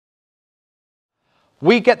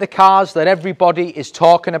We get the cars that everybody is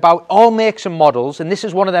talking about, all makes and models, and this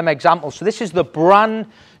is one of them examples. So this is the brand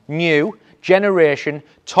new generation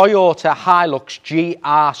Toyota Hi-Lux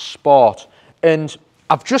GR Sport, and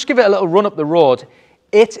I've just given it a little run up the road.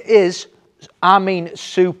 It is, I mean,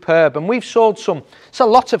 superb, and we've sold some, so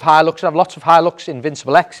lots of Hi-Lux. I have lots of Hi-Lux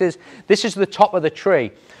Invincible X's. This is the top of the tree,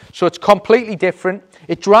 so it's completely different.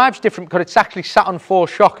 It drives different because it's actually sat on 4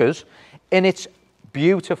 shockers, and it's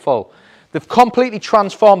beautiful. They've completely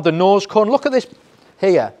transformed the nose cone. Look at this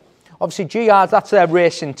here. Obviously, GRs, that's their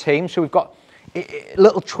racing team, so we've got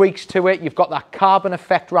little tweaks to it. You've got that carbon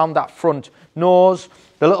effect around that front nose,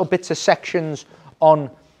 the little bits of sections on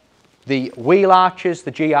the wheel arches,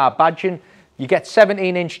 the GR badging. You get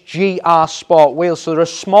 17-inch GR Sport wheels, so they're a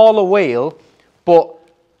smaller wheel, but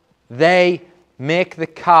they make the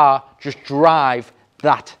car just drive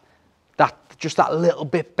just that little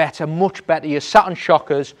bit better, much better. You're sat on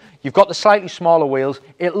shockers, you've got the slightly smaller wheels,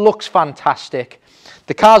 it looks fantastic.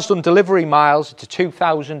 The car's done delivery miles to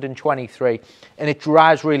 2023, and it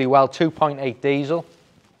drives really well, 2.8 diesel.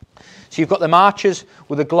 So you've got the marches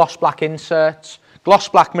with the gloss black inserts, gloss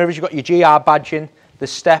black mirrors, you've got your GR badging, the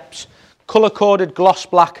steps, colour-coded gloss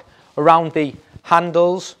black around the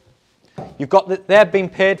handles. You've got they're being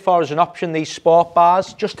paid for as an option, these sport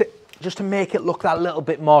bars, just to make it look that little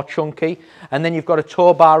bit more chunky. And then you've got a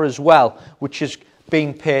tow bar as well, which is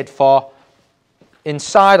being paid for.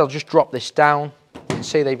 Inside, I'll just drop this down. You can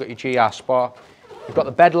see they've got your GR Sport. You've got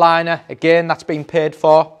the bed liner, again, that's been paid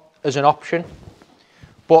for as an option.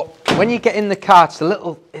 But when you get in the car, it's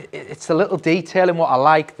the little detail in what I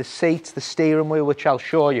like, the seats, the steering wheel, which I'll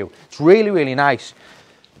show you. It's really, really nice.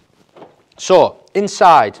 So,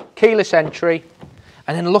 inside, keyless entry.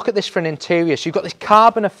 And then look at this for an interior. So you've got this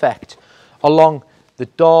carbon effect along the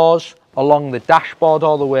doors, along the dashboard,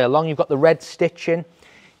 all the way along. You've got the red stitching.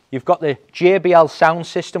 You've got the JBL sound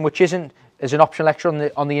system, which isn't as an optional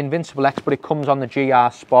extra on the Invincible X, but it comes on the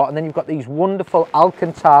GR Sport. And then you've got these wonderful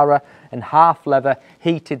Alcantara and half leather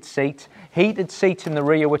heated seats. Heated seats in the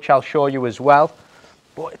rear, which I'll show you as well.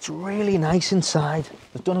 But it's really nice inside.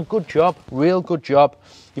 They've done a good job, real good job.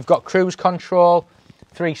 You've got cruise control,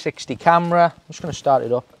 360 camera. I'm just going to start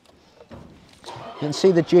it up. You can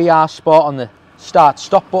see the GR Sport on the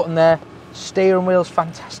start-stop button there. Steering wheel's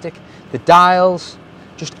fantastic. The dials,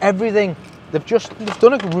 just everything. They've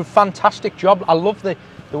done a fantastic job. I love the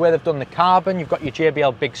way they've done the carbon. You've got your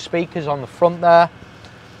JBL big speakers on the front there.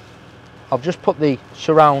 I'll just put the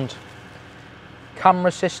surround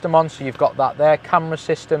camera system on, so you've got that there. Camera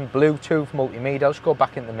system, Bluetooth, multimedia. Let's go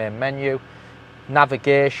back into the main menu.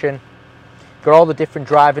 Navigation. Got all the different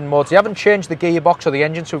driving modes. They haven't changed the gearbox or the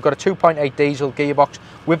engine, so we've got a 2.8 diesel gearbox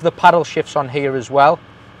with the paddle shifts on here as well.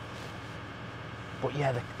 But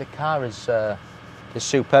yeah, the car is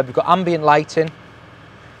superb. We've got ambient lighting,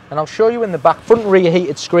 and I'll show you in the back, front and rear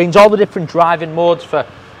heated screens, all the different driving modes for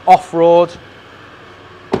off-road.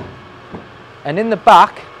 And in the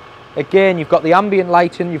back, again, you've got the ambient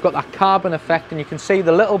lighting, you've got that carbon effect, and you can see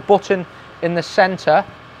the little button in the centre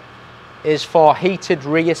is for heated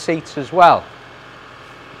rear seats as well.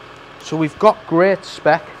 So we've got great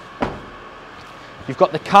spec. You've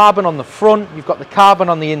got the carbon on the front, you've got the carbon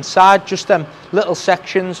on the inside, just them little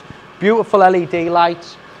sections, beautiful LED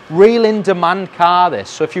lights, real in-demand car this.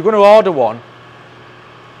 So if you're going to order one,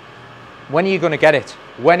 when are you going to get it?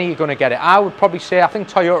 When are you going to get it? I would probably say, I think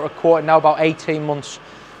Toyota are quoting now about 18 months.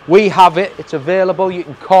 We have it, it's available, you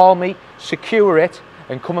can call me, secure it,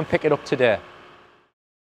 and come and pick it up today.